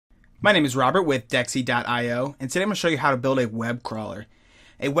My name is Robert with dexi.io, and today I'm going to show you how to build a web crawler.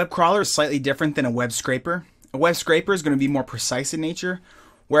 A web crawler is slightly different than a web scraper. A web scraper is going to be more precise in nature,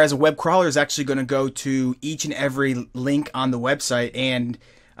 whereas a web crawler is actually going to go to each and every link on the website and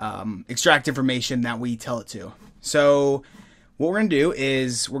extract information that we tell it to. So what we're going to do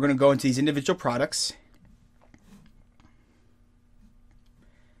is we're going to go into these individual products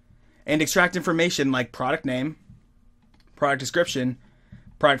and extract information like product name, product description,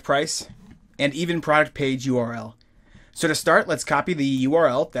 product price, and even product page URL. So to start, let's copy the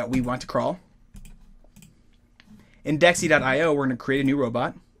URL that we want to crawl. In dexi.io, we're going to create a new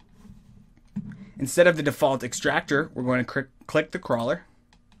robot. Instead of the default extractor, we're going to click the crawler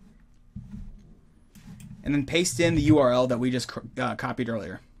and then paste in the URL that we just copied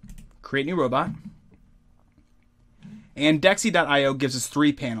earlier. Create new robot. And dexi.io gives us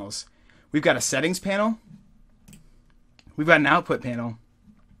three panels. We've got a settings panel, we've got an output panel,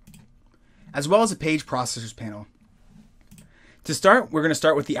 as well as a page processors panel. To start, we're going to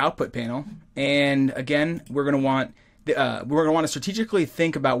start with the output panel, and again, we're going to want to strategically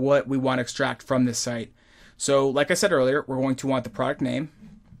think about what we want to extract from this site. So, like I said earlier, we're going to want the product name,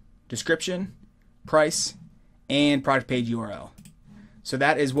 description, price, and product page URL. So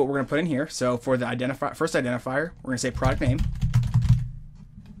that is what we're going to put in here. So for the first identifier, we're going to say product name,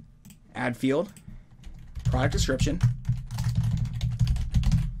 add field, product description,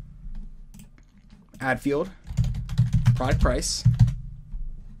 add field, product price,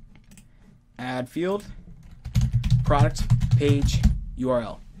 add field, product page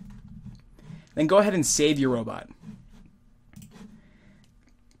URL. Then go ahead and save your robot.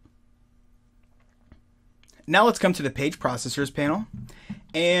 Now let's come to the page processors panel.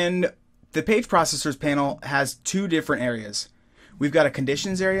 And the page processors panel has two different areas. We've got a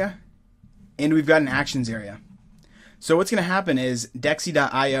conditions area and we've got an actions area. So what's going to happen is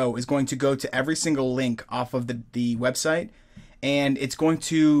dexi.io is going to go to every single link off of the website, and it's going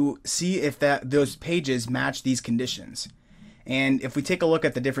to see if those pages match these conditions. And if we take a look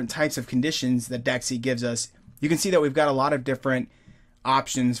at the different types of conditions that Dexi gives us, you can see that we've got a lot of different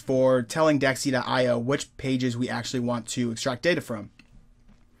options for telling dexi.io which pages we actually want to extract data from.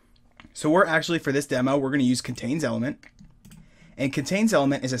 So we're actually, for this demo, we're going to use contains element. And contains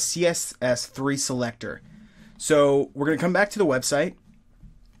element is a CSS3 selector. So we're going to come back to the website,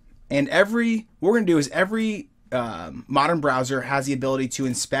 and what we're going to do is every modern browser has the ability to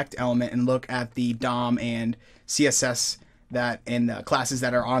inspect element and look at the DOM and CSS and classes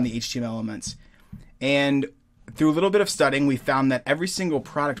that are on the HTML elements. And through a little bit of studying, we found that every single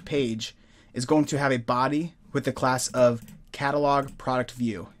product page is going to have a body with the class of catalog product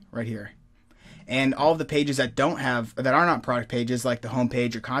view right here. And all of the pages that are not product pages, like the home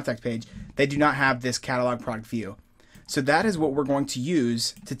page or contact page, they do not have this catalog product view. So that is what we're going to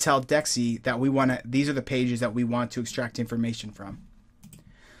use to tell Dexi that these are the pages that we want to extract information from.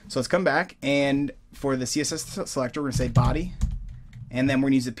 So let's come back, and for the CSS selector, we're going to say body, and then we're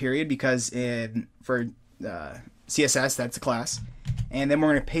going to use a period because for CSS, that's a class. And then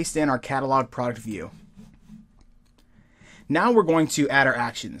we're going to paste in our catalog product view. Now we're going to add our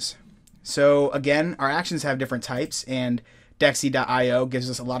actions. So again, our actions have different types, and dexi.io gives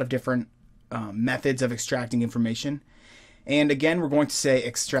us a lot of different methods of extracting information. And again, we're going to say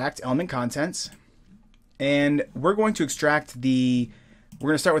extract element contents, and we're going to extract we're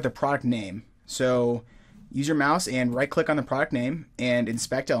going to start with the product name. So use your mouse and right click on the product name and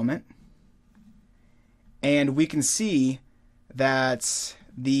inspect element. And we can see that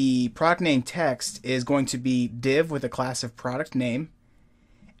the product name text is going to be div with a class of product name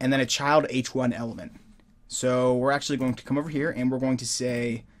and then a child h1 element. So we're actually going to come over here and we're going to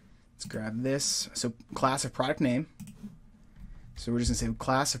say, let's grab this, so class of product name. So we're just going to say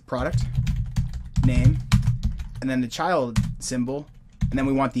class of product name and then the child symbol, and then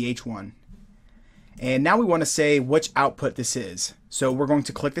we want the h1. And now we want to say which output this is. So we're going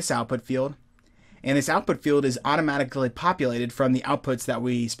to click this output field, and this output field is automatically populated from the outputs that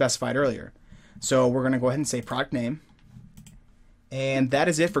we specified earlier. So we're going to go ahead and say product name, and that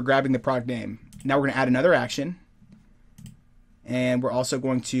is it for grabbing the product name. Now we're going to add another action, and we're also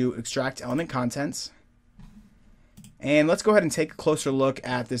going to extract element contents. And let's go ahead and take a closer look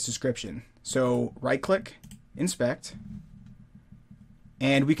at this description. So right click, inspect,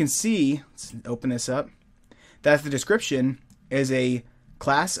 and we can see, let's open this up, that the description is a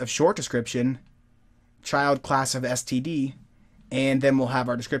class of short description, child class of std, and then we'll have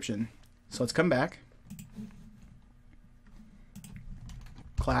our description. So let's come back.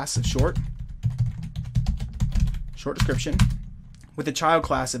 Class of short description with the child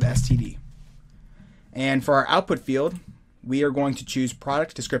class of std. And for our output field, we are going to choose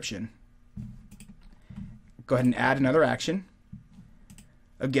product description. Go ahead and add another action.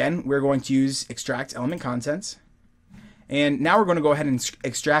 Again, we're going to use extract element contents. And now we're going to go ahead and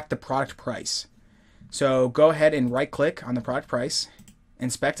extract the product price. So go ahead and right click on the product price,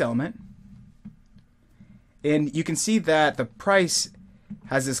 inspect element. And you can see that the price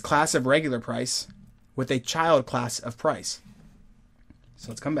has this class of regular price with a child class of price. So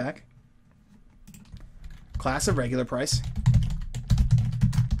let's come back. Class of regular price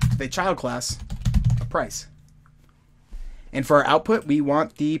with a child class of price. And for our output, we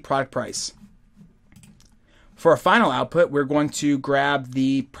want the product price. For our final output, we're going to grab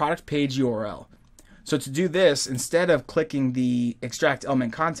the product page URL. So to do this, instead of clicking the extract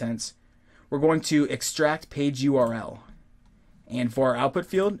element contents, we're going to extract page URL. And for our output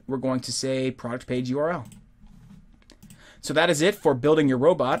field, we're going to say product page URL. So that is it for building your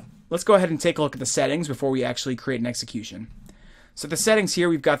robot. Let's go ahead and take a look at the settings before we actually create an execution. So the settings here,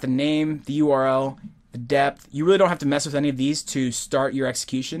 we've got the name, the URL, the depth. You really don't have to mess with any of these to start your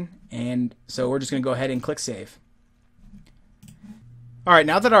execution. And so we're just going to go ahead and click save. All right,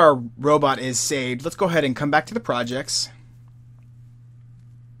 now that our robot is saved, let's go ahead and come back to the projects.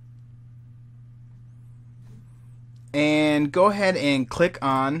 And go ahead and click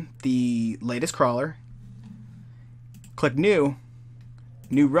on the latest crawler. Click new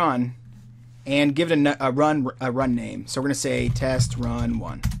run, and give it a run name. So we're going to say test run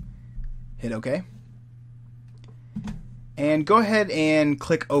 1. Hit OK. And go ahead and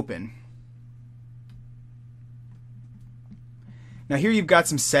click open. Now here you've got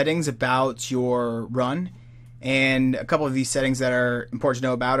some settings about your run, and a couple of these settings that are important to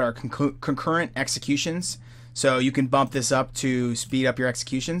know about are concurrent executions. So you can bump this up to speed up your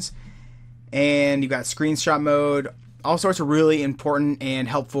executions. And you've got screenshot mode, all sorts of really important and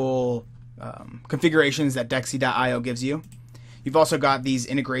helpful configurations that dexi.io gives you. You've also got these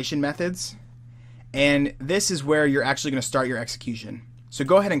integration methods, and this is where you're actually going to start your execution. So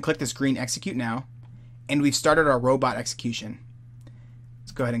go ahead and click this green execute now, and we've started our robot execution.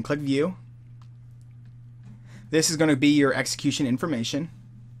 Let's go ahead and click view. This is going to be your execution information,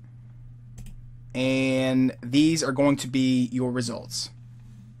 and these are going to be your results.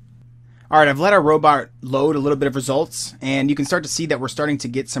 Alright, I've let our robot load a little bit of results, and you can start to see that we're starting to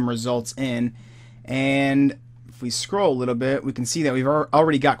get some results in. And if we scroll a little bit, we can see that we've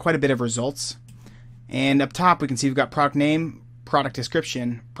already got quite a bit of results. And up top, we can see we've got product name, product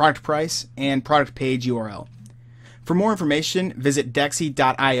description, product price, and product page URL. For more information, visit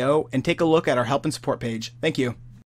dexi.io and take a look at our help and support page. Thank you.